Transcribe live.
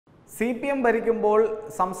CPM ഭരിക്കുമ്പോൾ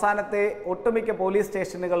സംസ്ഥാനത്തെ ഒട്ടുമിക്ക പോലീസ്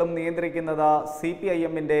സ്റ്റേഷനുകളും നിയന്ത്രിക്കുന്നത്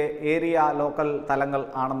CPIMന്റെ ഏരിയ ലോക്കൽ തലങ്ങൾ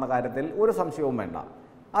ആണെന്ന കാര്യത്തിൽ ഒരു സംശയവും വേണ്ട.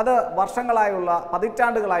 അത് വർഷങ്ങളായുള്ള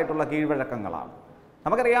പതിറ്റാണ്ടുകളായിട്ടുള്ള കീഴ്വഴക്കങ്ങളാണ്.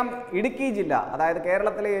 നമുക്കറിയാം ഇടുക്കി ജില്ല, അതായത്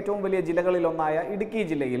കേരളത്തിലെ ഏറ്റവും വലിയ ജില്ലകളിലൊന്നായ ഇടുക്കി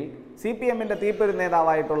ജില്ലയിൽ CPMന്റെ തീപ്പൊരി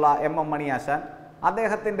നേതാവായിട്ടുള്ള MM മണിയാശാൻ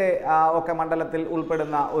അദ്ദേഹത്തിൻ്റെ ഒക്കെ മണ്ഡലത്തിൽ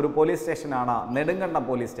ഉൾപ്പെടുന്ന ഒരു പോലീസ് സ്റ്റേഷനാണ് Nedumkandam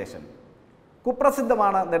police station.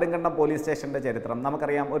 കുപ്രസിദ്ധമാണ് Nedumkandam police സ്റ്റേഷൻ്റെ ചരിത്രം.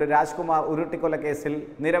 നമുക്കറിയാം, ഒരു രാജ്കുമാർ ഉരുട്ടിക്കൊല കേസിൽ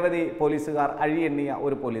നിരവധി പോലീസുകാർ അഴിയെണ്ണിയ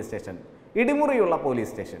ഒരു പോലീസ് സ്റ്റേഷൻ, ഇടിമുറിയുള്ള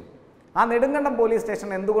പോലീസ് സ്റ്റേഷൻ. ആ നെടുങ്കണ്ടം പോലീസ് സ്റ്റേഷൻ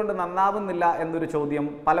എന്തുകൊണ്ട് നന്നാവുന്നില്ല എന്നൊരു ചോദ്യം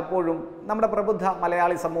പലപ്പോഴും നമ്മുടെ പ്രബുദ്ധ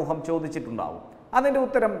മലയാളി സമൂഹം ചോദിച്ചിട്ടുണ്ടാവും. അതിൻ്റെ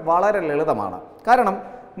ഉത്തരം വളരെ ലളിതമാണ്. കാരണം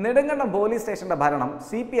നെടുങ്കണ്ടം പോലീസ് സ്റ്റേഷൻ്റെ ഭരണം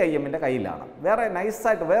CPIMന്റെ കയ്യിലാണ്. വേറെ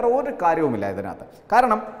നൈസായിട്ട് വേറെ ഒരു കാര്യവുമില്ല ഇതിനകത്ത്.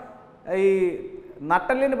 കാരണം ഈ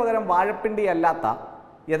നട്ടലിന് പകരം വാഴപ്പിണ്ടി അല്ലാത്ത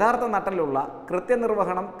യഥാർത്ഥ നട്ടലുള്ള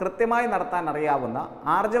കൃത്യനിർവഹണം കൃത്യമായി നടത്താൻ അറിയാവുന്ന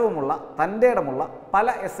ആർജവമുള്ള തൻ്റെയിടമുള്ള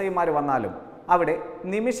പല SIമാർ വന്നാലും അവിടെ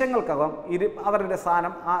നിമിഷങ്ങൾക്കകം അവരുടെ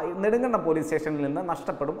സ്ഥാനം ആ നെടുങ്കണ്ടം പോലീസ് സ്റ്റേഷനിൽ നിന്ന്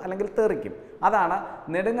നഷ്ടപ്പെടും, അല്ലെങ്കിൽ തെറിക്കും. അതാണ്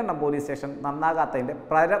നെടുങ്കണ്ടം പോലീസ് സ്റ്റേഷൻ നന്നാകാത്തതിൻ്റെ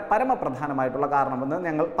പരമപ്രധാനമായിട്ടുള്ള കാരണമെന്ന്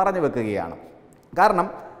ഞങ്ങൾ പറഞ്ഞു വെക്കുകയാണ്. കാരണം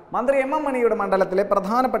മന്ത്രി MM മണിയുടെ മണ്ഡലത്തിലെ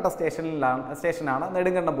പ്രധാനപ്പെട്ട സ്റ്റേഷനാണ്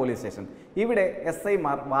നെടുങ്കണ്ടം പോലീസ് സ്റ്റേഷൻ. ഇവിടെ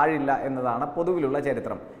SIമാർ വാഴില്ല എന്നതാണ് പൊതുവിലുള്ള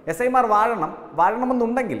ചരിത്രം. SIമാർ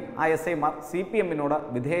വാഴണമെന്നുണ്ടെങ്കിൽ ആ SIമാർ CPMനോട്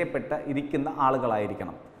വിധേയപ്പെട്ട് ഇരിക്കുന്ന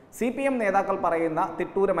ആളുകളായിരിക്കണം. CPM നേതാക്കൾ പറയുന്ന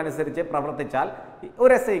തിട്ടൂരമനുസരിച്ച് പ്രവർത്തിച്ചാൽ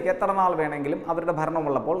ഒരു SIക്ക് എത്ര നാൾ വേണമെങ്കിലും അവരുടെ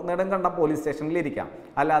ഭരണമുള്ളപ്പോൾ നെടുങ്കണ്ടം പോലീസ് സ്റ്റേഷനിൽ ഇരിക്കാം.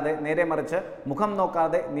 അല്ലാതെ നേരെ മറിച്ച് മുഖം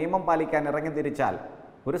നോക്കാതെ നിയമം പാലിക്കാൻ ഇറങ്ങി തിരിച്ചാൽ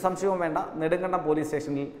ഒരു സംശയവും വേണ്ട, നെടുങ്കണ്ടം പോലീസ്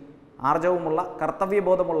സ്റ്റേഷനിൽ ആർജവുമുള്ള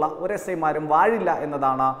കർത്തവ്യബോധമുള്ള ഒരു SIമാരും വാഴില്ല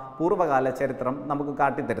എന്നതാണ് പൂർവ്വകാല ചരിത്രം നമുക്ക്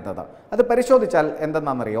കാട്ടിത്തരുന്നത്. അത് പരിശോധിച്ചാൽ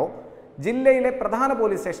എന്തെന്നാണെന്നറിയോ, ജില്ലയിലെ പ്രധാന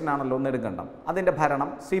പോലീസ് സ്റ്റേഷനാണല്ലോ നെടുങ്കണ്ടം. അതിൻ്റെ ഭരണം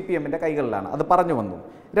CPMന്റെ കൈകളിലാണ്. അത് പറഞ്ഞു വന്നു.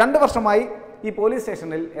 2 വർഷമായി ഈ പോലീസ്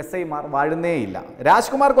സ്റ്റേഷനിൽ SIമാർ വാഴുന്നേയില്ല.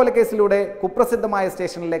 രാജ്കുമാർ കൊലക്കേസിലൂടെ കുപ്രസിദ്ധമായ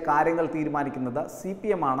സ്റ്റേഷനിലെ കാര്യങ്ങൾ തീരുമാനിക്കുന്നത്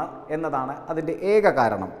CPM ആണ് എന്നതാണ് അതിൻ്റെ ഏക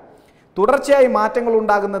കാരണം. തുടർച്ചയായി മാറ്റങ്ങൾ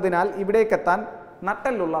ഉണ്ടാകുന്നതിനാൽ ഇവിടേക്കെത്താൻ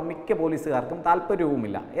നട്ടലുള്ള മിക്ക പോലീസുകാർക്കും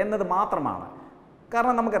താല്പര്യവുമില്ല എന്നത് മാത്രമാണ്.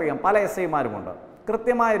 കാരണം നമുക്കറിയാം, പല SIമാരുമുണ്ട്.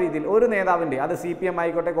 കൃത്യമായ രീതിയിൽ ഒരു നേതാവിൻ്റെ, അത് CPM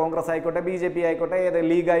ആയിക്കോട്ടെ, കോൺഗ്രസ് ആയിക്കോട്ടെ, BJP ആയിക്കോട്ടെ, ഏത്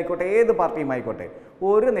ലീഗ് ആയിക്കോട്ടെ, ഏത് പാർട്ടിയും ആയിക്കോട്ടെ,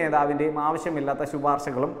 ഒരു നേതാവിൻ്റെയും ആവശ്യമില്ലാത്ത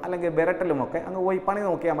ശുപാർശകളും അല്ലെങ്കിൽ വിരട്ടലുമൊക്കെ അങ്ങ് പോയി പണി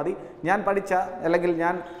നോക്കിയാൽ മതി. ഞാൻ പഠിച്ച അല്ലെങ്കിൽ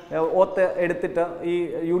ഞാൻ ഓത്ത് എടുത്തിട്ട് ഈ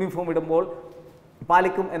യൂണിഫോം ഇടുമ്പോൾ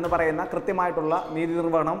പാലിക്കും എന്ന് പറയുന്ന കൃത്യമായിട്ടുള്ള നീതി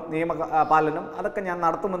നിർവഹണം, നിയമ പാലനം അതൊക്കെ ഞാൻ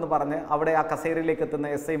നടത്തുമെന്ന് പറഞ്ഞ് അവിടെ ആ കസേരയിലേക്ക്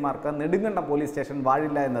എത്തുന്ന SIമാർക്ക് നെടുങ്കണ്ടം പോലീസ് സ്റ്റേഷൻ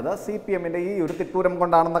വാഴില്ല എന്നത് CPMന്റെ ഈ ഒരു തിട്ടൂരം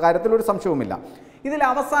കൊണ്ടാണെന്ന കാര്യത്തിൽ ഒരു സംശയവുമില്ല. ഇതിൽ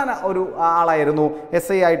അവസാന ഒരു ആളായിരുന്നു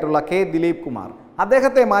SI ആയിട്ടുള്ള K ദിലീപ് കുമാർ.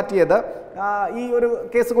 അദ്ദേഹത്തെ മാറ്റിയത് ഈ ഒരു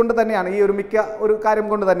കേസ് കൊണ്ട് തന്നെയാണ്, ഈ ഒരു മിക്ക ഒരു കാര്യം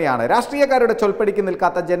കൊണ്ട് തന്നെയാണ്. രാഷ്ട്രീയക്കാരുടെ ചൊൽപ്പടിക്ക്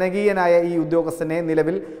നിൽക്കാത്ത ജനകീയനായ ഈ ഉദ്യോഗസ്ഥനെ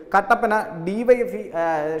നിലവിൽ കട്ടപ്പന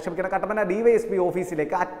DYSP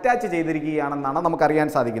ഓഫീസിലേക്ക് അറ്റാച്ച് ചെയ്തിരിക്കുകയാണെന്നാണ് നമുക്കറിയാൻ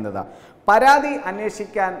സാധിക്കുന്നത്. പരാതി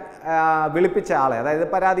അന്വേഷിക്കാൻ വിളിപ്പിച്ച ആളെ, അതായത്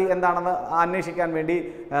പരാതി എന്താണെന്ന് അന്വേഷിക്കാൻ വേണ്ടി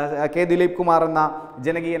K ദിലീപ് കുമാർ എന്ന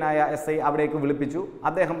ജനകീയനായ SI അവിടേക്ക് വിളിപ്പിച്ചു.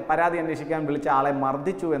 അദ്ദേഹം പരാതി അന്വേഷിക്കാൻ വിളിച്ച ആളെ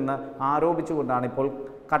മർദ്ദിച്ചു എന്ന് ആരോപിച്ചുകൊണ്ടാണ് ഇപ്പോൾ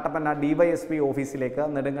കട്ടപ്പന DYSP ഓഫീസിലേക്ക്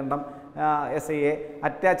നെടുങ്കണ്ടം SIയെ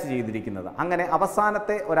അറ്റാച്ച് ചെയ്തിരിക്കുന്നത്. അങ്ങനെ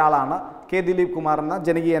അവസാനത്തെ ഒരാളാണ് K ദിലീപ് കുമാർ എന്ന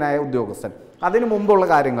ജനകീയനായ ഉദ്യോഗസ്ഥൻ. അതിനു മുമ്പുള്ള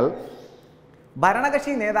കാര്യങ്ങൾ,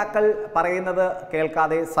 ഭരണകക്ഷി നേതാക്കൾ പറയുന്നത്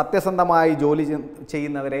കേൾക്കാതെ സത്യസന്ധമായി ജോലി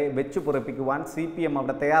ചെയ്യുന്നവരെ വെച്ചു പൊറിപ്പിക്കുവാൻ CPM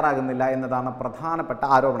അവിടെ തയ്യാറാകുന്നില്ല എന്നതാണ് പ്രധാനപ്പെട്ട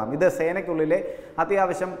ആരോപണം. ഇത് സേനയ്ക്കുള്ളിലെ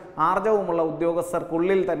അത്യാവശ്യം ആർജവുമുള്ള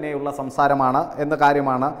ഉദ്യോഗസ്ഥർക്കുള്ളിൽ തന്നെയുള്ള സംസാരമാണ് എന്ന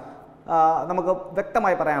കാര്യമാണ് നമുക്ക്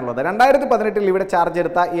വ്യക്തമായി പറയാനുള്ളത്. 2018 ഇവിടെ ചാർജ്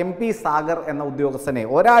എടുത്ത MP സാഗർ എന്ന ഉദ്യോഗസ്ഥനെ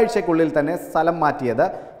ഒരാഴ്ചക്കുള്ളിൽ തന്നെ സ്ഥലം മാറ്റിയത്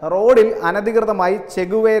റോഡിൽ അനധികൃതമായി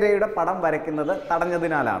ചെഗുവേരയുടെ പടം വരയ്ക്കുന്നത്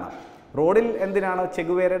തടഞ്ഞതിനാലാണ്. റോഡിൽ എന്തിനാണ്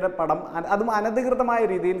ചെഗുവേരയുടെ പടം, അതും അനധികൃതമായ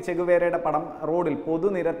രീതിയിൽ ചെഗുവേരയുടെ പടം റോഡിൽ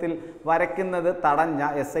പൊതുനിരത്തിൽ വരയ്ക്കുന്നത് തടഞ്ഞ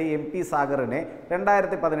SI MP സാഗറിനെ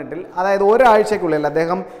 2018 അതായത് ഒരാഴ്ചക്കുള്ളിൽ,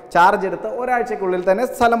 അദ്ദേഹം ചാർജ് എടുത്ത് ഒരാഴ്ചക്കുള്ളിൽ തന്നെ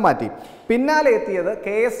സ്ഥലം മാറ്റി. പിന്നാലെ എത്തിയത്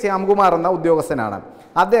KS ശ്യാംകുമാർ എന്ന ഉദ്യോഗസ്ഥനാണ്.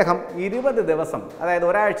 അദ്ദേഹം 20 ദിവസം, അതായത്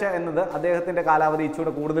ഒരാഴ്ച എന്നത് അദ്ദേഹത്തിൻ്റെ കാലാവധി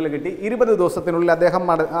ഇച്ചിരി കൂടുതൽ കിട്ടി, 20 ദിവസത്തിനുള്ളിൽ അദ്ദേഹം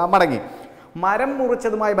മടങ്ങി. മരം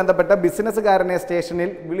മുറിച്ചതുമായി ബന്ധപ്പെട്ട ബിസിനസ്സുകാരനെ സ്റ്റേഷനിൽ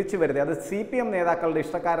വിളിച്ചു വരുത്തി. അത് CPM നേതാക്കളുടെ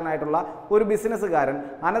ഇഷ്ടക്കാരനായിട്ടുള്ള ഒരു ബിസിനസ്സുകാരൻ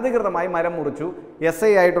അനധികൃതമായി മരം മുറിച്ചു.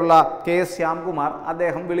 SI ആയിട്ടുള്ള KS ശ്യാംകുമാർ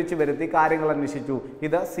അദ്ദേഹം വിളിച്ചു വരുത്തി കാര്യങ്ങൾ അന്വേഷിച്ചു.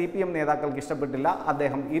 ഇത് CPM നേതാക്കൾക്ക് ഇഷ്ടപ്പെട്ടില്ല.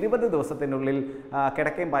 അദ്ദേഹം 20 ദിവസത്തിനുള്ളിൽ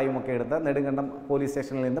കിടക്കയും പായും ഒക്കെ എടുത്ത് നെടുങ്കണ്ടം പോലീസ്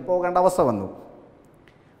സ്റ്റേഷനിൽ നിന്ന് പോകേണ്ട അവസ്ഥ വന്നു.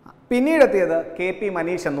 പിന്നീടെത്തിയത് KP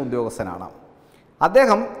മനീഷ് എന്ന ഉദ്യോഗസ്ഥനാണ്.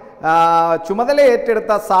 അദ്ദേഹം ചുമതല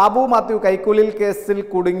ഏറ്റെടുത്ത സാബു മാത്യു കൈക്കൂലിൽ കേസിൽ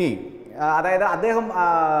കുടുങ്ങി അതായത് അദ്ദേഹം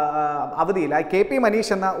അവധിയിൽ KP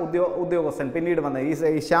മനീഷ് എന്ന ഉദ്യോഗസ്ഥൻ പിന്നീട് വന്ന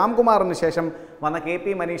ഈ ശ്യാംകുമാറിന് ശേഷം വന്ന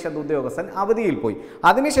KP മനീഷ് എന്ന ഉദ്യോഗസ്ഥൻ അവധിയിൽ പോയി.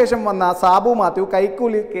 അതിനുശേഷം വന്ന സാബു മാത്യു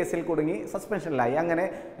കൈക്കൂലി കേസിൽ കുടുങ്ങി സസ്പെൻഷനിലായി. അങ്ങനെ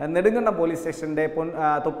നെടുങ്കണ്ടം പോലീസ് സ്റ്റേഷൻ്റെ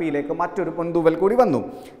തൊപ്പിയിലേക്ക് മറ്റൊരു പൊൻതൂവൽ കൂടി വന്നു.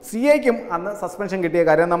 CIക്കും അന്ന് സസ്പെൻഷൻ കിട്ടിയ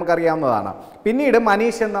കാര്യം നമുക്കറിയാവുന്നതാണ്. പിന്നീട്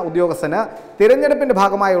മനീഷ് എന്ന ഉദ്യോഗസ്ഥന് തിരഞ്ഞെടുപ്പിൻ്റെ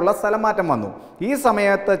ഭാഗമായുള്ള സ്ഥലമാറ്റം വന്നു. ഈ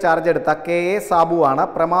സമയത്ത് ചാർജ് എടുത്ത KA സാബുവാണ്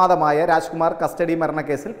പ്രമാദമായ രാജ്കുമാർ കസ്റ്റഡി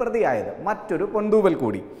മരണക്കേസിൽ പ്രതിയായത്. മറ്റൊരു പൊൻതൂവൽ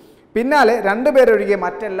കൂടി. പിന്നാലെ 2 പേരൊഴികെ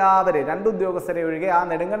മറ്റെല്ലാവരും 2 ഉദ്യോഗസ്ഥരെ ഒഴികെ ആ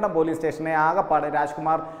നെടുങ്കണ്ടം പോലീസ് സ്റ്റേഷനെ ആകെപ്പാട്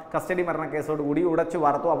രാജ്കുമാർ കസ്റ്റഡി മരണക്കേസോട് കൂടി ഉടച്ചു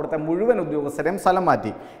വാർത്തു. അവിടുത്തെ മുഴുവൻ ഉദ്യോഗസ്ഥരെയും സ്ഥലം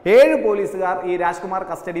മാറ്റി. 7 പോലീസുകാർ ഈ രാജ്കുമാർ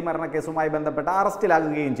കസ്റ്റഡി മരണക്കേസുമായി ബന്ധപ്പെട്ട്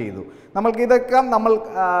അറസ്റ്റിലാകുകയും ചെയ്തു. ഇതൊക്കെ നമ്മൾ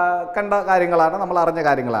കണ്ട കാര്യങ്ങളാണ്, നമ്മൾ അറിഞ്ഞ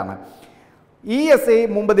കാര്യങ്ങളാണ്. SI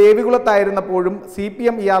മുമ്പ് ദേവികുളത്തായിരുന്നപ്പോഴും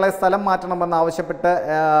CPM ഇയാളെ സ്ഥലം മാറ്റണമെന്ന് ആവശ്യപ്പെട്ട്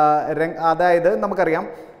അതായത് നമുക്കറിയാം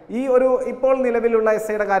ഇപ്പോൾ നിലവിലുള്ള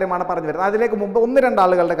SIയുടെ കാര്യമാണ് പറഞ്ഞു വരുന്നത്. അതിലേക്ക് മുമ്പ് 1-2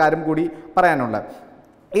 ആളുകളുടെ കാര്യം കൂടി പറയാനുണ്ട്.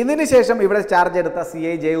 ഇതിനുശേഷം ഇവിടെ ചാർജ് എടുത്ത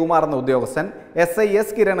CI ജയകുമാർ എന്ന ഉദ്യോഗസ്ഥൻ, SI S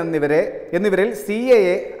കിരൺ എന്നിവരിൽ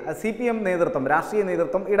CPM നേതൃത്വം, രാഷ്ട്രീയ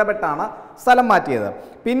നേതൃത്വം ഇടപെട്ടാണ് സ്ഥലം മാറ്റിയത്.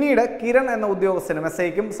 പിന്നീട് കിരൺ എന്ന ഉദ്യോഗസ്ഥനും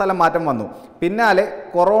SIക്കും സ്ഥലം മാറ്റം വന്നു. പിന്നാലെ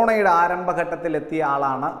കൊറോണയുടെ ആരംഭഘട്ടത്തിലെത്തിയ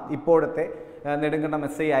ആളാണ് ഇപ്പോഴത്തെ നെടുങ്കണ്ടം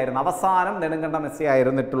SI ആയിരുന്ന, അവസാനം നെടുങ്കണ്ടം SI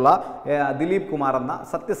ആയിരുന്നിട്ടുള്ള ദിലീപ് കുമാർ എന്ന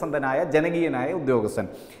സത്യസന്ധനായ ജനകീയനായ ഉദ്യോഗസ്ഥൻ.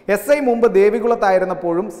 SI മുമ്പ്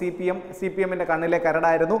ദേവികുളത്തായിരുന്നപ്പോഴും CPMൻ്റെ കണ്ണിലെ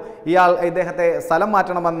കരടായിരുന്നു. ഇദ്ദേഹത്തെ സ്ഥലം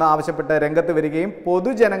മാറ്റണമെന്ന് ആവശ്യപ്പെട്ട് രംഗത്ത് വരികയും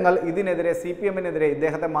പൊതുജനങ്ങൾ ഇതിനെതിരെ CPMനെതിരെ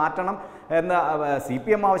ഇദ്ദേഹത്തെ മാറ്റണം എന്ന്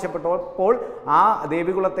CPM ആവശ്യപ്പെട്ടപ്പോൾ ആ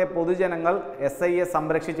ദേവികുളത്തെ പൊതുജനങ്ങൾ SIയെ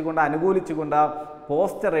സംരക്ഷിച്ചുകൊണ്ട് അനുകൂലിച്ചുകൊണ്ട്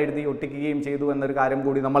പോസ്റ്റർ എഴുതി ഒട്ടിക്കുകയും ചെയ്തു എന്നൊരു കാര്യം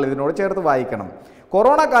കൂടി നമ്മൾ ഇതിനോട് ചേർത്ത് വായിക്കണം.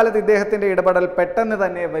 കൊറോണ കാലത്ത് ഇദ്ദേഹത്തിൻ്റെ ഇടപെടൽ പെട്ടെന്ന്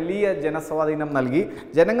തന്നെ വലിയ ജനസ്വാധീനം നൽകി.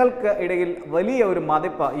 ജനങ്ങൾക്ക് ഇടയിൽ വലിയ ഒരു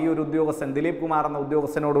മതിപ്പ് ഈ ഒരു ഉദ്യോഗസ്ഥൻ ദിലീപ് കുമാർ എന്ന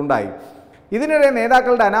ഉദ്യോഗസ്ഥനോടുണ്ടായി. ഇതിനിടെ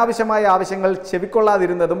നേതാക്കളുടെ അനാവശ്യമായ ആവശ്യങ്ങൾ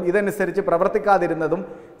ചെവിക്കൊള്ളാതിരുന്നതും ഇതനുസരിച്ച് പ്രവർത്തിക്കാതിരുന്നതും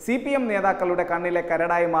CPM നേതാക്കളുടെ കണ്ണിലെ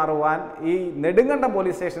കരടായി മാറുവാൻ, ഈ നെടുങ്കണ്ടം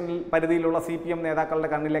പോലീസ് സ്റ്റേഷനിൽ പരിധിയിലുള്ള CPM നേതാക്കളുടെ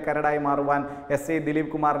കണ്ണിലെ കരടായി മാറുവാൻ SI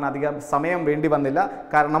ദിലീപ് കുമാറിന് അധികം സമയം വേണ്ടി വന്നില്ല.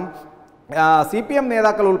 കാരണം CPM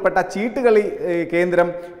നേതാക്കൾ ഉൾപ്പെട്ട ചീട്ടുകളി കേന്ദ്രം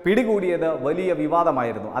പിടികൂടിയത് വലിയ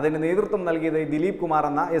വിവാദമായിരുന്നു. അതിന് നേതൃത്വം നൽകിയത് ദിലീപ് കുമാർ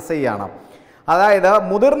എന്ന SI ആണ്. അതായത്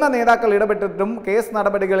മുതിർന്ന നേതാക്കൾ ഇടപെട്ടിട്ടും കേസ്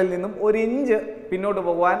നടപടികളിൽ നിന്നും 1 ഇഞ്ച് പിന്നോട്ട്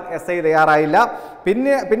പോകുവാൻ SI തയ്യാറായില്ല.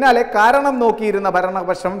 പിന്നാലെ കാരണം നോക്കിയിരുന്ന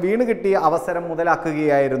ഭരണപക്ഷം വീണ് കിട്ടിയ അവസരം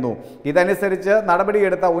മുതലാക്കുകയായിരുന്നു. ഇതനുസരിച്ച്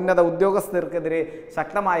നടപടിയെടുത്ത ഉന്നത ഉദ്യോഗസ്ഥർക്കെതിരെ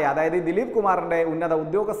ശക്തമായ, അതായത് ദിലീപ് കുമാറിൻ്റെ ഉന്നത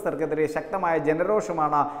ഉദ്യോഗസ്ഥർക്കെതിരെ ശക്തമായ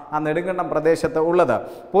ജനരോഷമാണ് ആ നെടുങ്കണ്ടം പ്രദേശത്ത് ഉള്ളത്.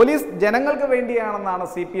 പോലീസ് ജനങ്ങൾക്ക് വേണ്ടിയാണെന്നാണ്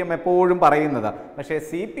CPM എപ്പോഴും പറയുന്നത്. പക്ഷേ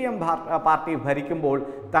CPM പാർട്ടി ഭരിക്കുമ്പോൾ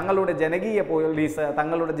തങ്ങളുടെ ജനകീയ പോലീസ്,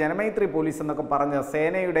 തങ്ങളുടെ ജനമൈത്രി പോലീസ് എന്നൊക്കെ പറഞ്ഞ്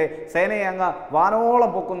സേനയെ അങ്ങ് വാനോളം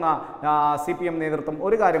പൊക്കുന്ന CPM നേതൃത്വം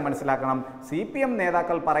ഒരു കാര്യം മനസ്സിലാക്കണം. CPM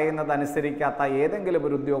നേതാക്കൾ പറയുന്നത് അനുസരിക്കാത്ത ഏതെങ്കിലും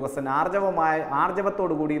ഒരു ഉദ്യോഗസ്ഥൻ,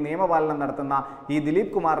 ആർജവത്തോടു കൂടി നിയമപാലനം നടത്തുന്ന ഈ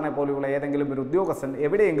ദിലീപ് കുമാറിനെ പോലെയുള്ള ഏതെങ്കിലും ഒരു ഉദ്യോഗസ്ഥൻ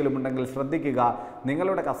എവിടെയെങ്കിലും ഉണ്ടെങ്കിൽ ശ്രദ്ധിക്കുക.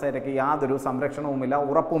 നിങ്ങളുടെ കസേരയ്ക്ക് യാതൊരു സംരക്ഷണവുമില്ല,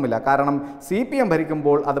 ഉറപ്പുമില്ല. കാരണം CPM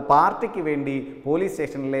ഭരിക്കുമ്പോൾ അത് പാർട്ടിക്ക് വേണ്ടി പോലീസ്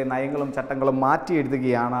സ്റ്റേഷനിലെ നയങ്ങളും ചട്ടങ്ങളും മാറ്റി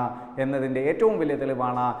എഴുതുകയാണ് എന്നതിൻ്റെ ഏറ്റവും വലിയ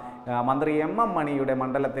തെളിവാണ് മന്ത്രി MM മണിയുടെ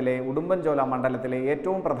മണ്ഡലത്തിലെ, ഉടുമ്പൻചോല മണ്ഡലത്തിലെ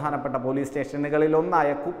ഏറ്റവും പ്രധാനപ്പെട്ട പോലീസ് സ്റ്റേഷനുകളിലൊന്നായ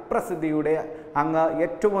കുപ്രസിദ്ധിയുടെ അങ്ങ്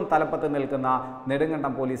ഏറ്റവും തലപ്പത്ത് നിൽക്കുന്ന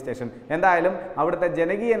നെടുങ്കണ്ടം പോലീസ് സ്റ്റേഷൻ. എന്തായാലും അവിടുത്തെ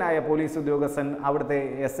ജനകീയനായ പോലീസ് ഉദ്യോഗസ്ഥൻ, അവിടുത്തെ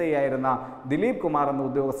SI ആയിരുന്ന ദിലീപ് കുമാർ എന്ന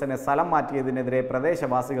ഉദ്യോഗസ്ഥനെ സ്ഥലം മാറ്റിയതിനെതിരെ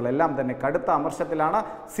പ്രദേശവാസികളെല്ലാം തന്നെ കടുത്ത അമർഷത്തിലാണ്.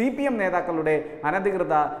 CPM നേതാക്കളുടെ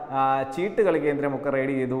അനധികൃത ചീട്ടുകളി കേന്ദ്രമൊക്കെ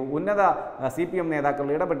റെയ്ഡ് ചെയ്തു. ഉന്നത CPM നേതാക്കൾ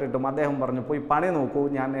ഇടപെട്ടിട്ടും അദ്ദേഹം പറഞ്ഞു, പോയി പണി നോക്കൂ,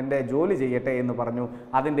 ഞാൻ എൻ്റെ ജോലി ചെയ്യട്ടെ എന്ന് പറഞ്ഞു.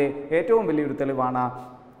 അതിൻ്റെ ഏറ്റവും വലിയൊരു തെളിവാണ്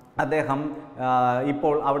അദ്ദേഹം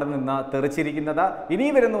ഇപ്പോൾ അവിടെ നിന്ന് തെറിച്ചിരിക്കുന്നത്. ഇനി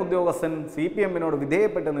വരുന്ന ഉദ്യോഗസ്ഥൻ CPMനോട്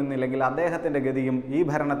വിധേയപ്പെട്ട് നിന്നില്ലെങ്കിൽ അദ്ദേഹത്തിൻ്റെ ഗതിയും ഈ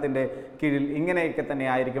ഭരണത്തിൻ്റെ കീഴിൽ ഇങ്ങനെയൊക്കെ തന്നെ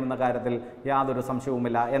ആയിരിക്കും എന്ന കാര്യത്തിൽ യാതൊരു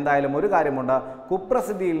സംശയവുമില്ല. എന്തായാലും ഒരു കാര്യമുണ്ട്,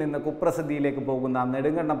 കുപ്രസിദ്ധിയിൽ നിന്ന് കുപ്രസിദ്ധിയിലേക്ക് പോകുന്ന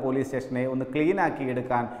നെടുങ്കണ്ടം പോലീസ് സ്റ്റേഷനെ ഒന്ന് ക്ലീനാക്കി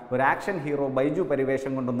എടുക്കാൻ ഒരു ആക്ഷൻ ഹീറോ ബൈജു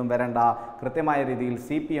പരിവേഷം കൊണ്ടൊന്നും വരണ്ട. കൃത്യമായ രീതിയിൽ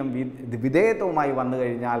CPM വിധേയത്വവുമായി വന്നു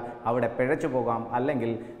കഴിഞ്ഞാൽ അവിടെ പിഴച്ചു പോകാം.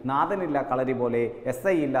 അല്ലെങ്കിൽ നാഥനില്ല കളരി പോലെ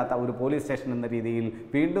SI ഇല്ലാത്ത ഒരു പോലീസ് സ്റ്റേഷൻ എന്ന രീതിയിൽ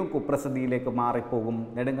വീണ്ടും കുപ്രസിദ്ധിയിലേക്ക് മാറിപ്പോകും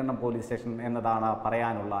നെടുങ്കണ്ടം പോലീസ് സ്റ്റേഷൻ എന്നതാണ്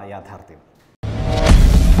പറയാനുള്ള യാഥാർത്ഥ്യം.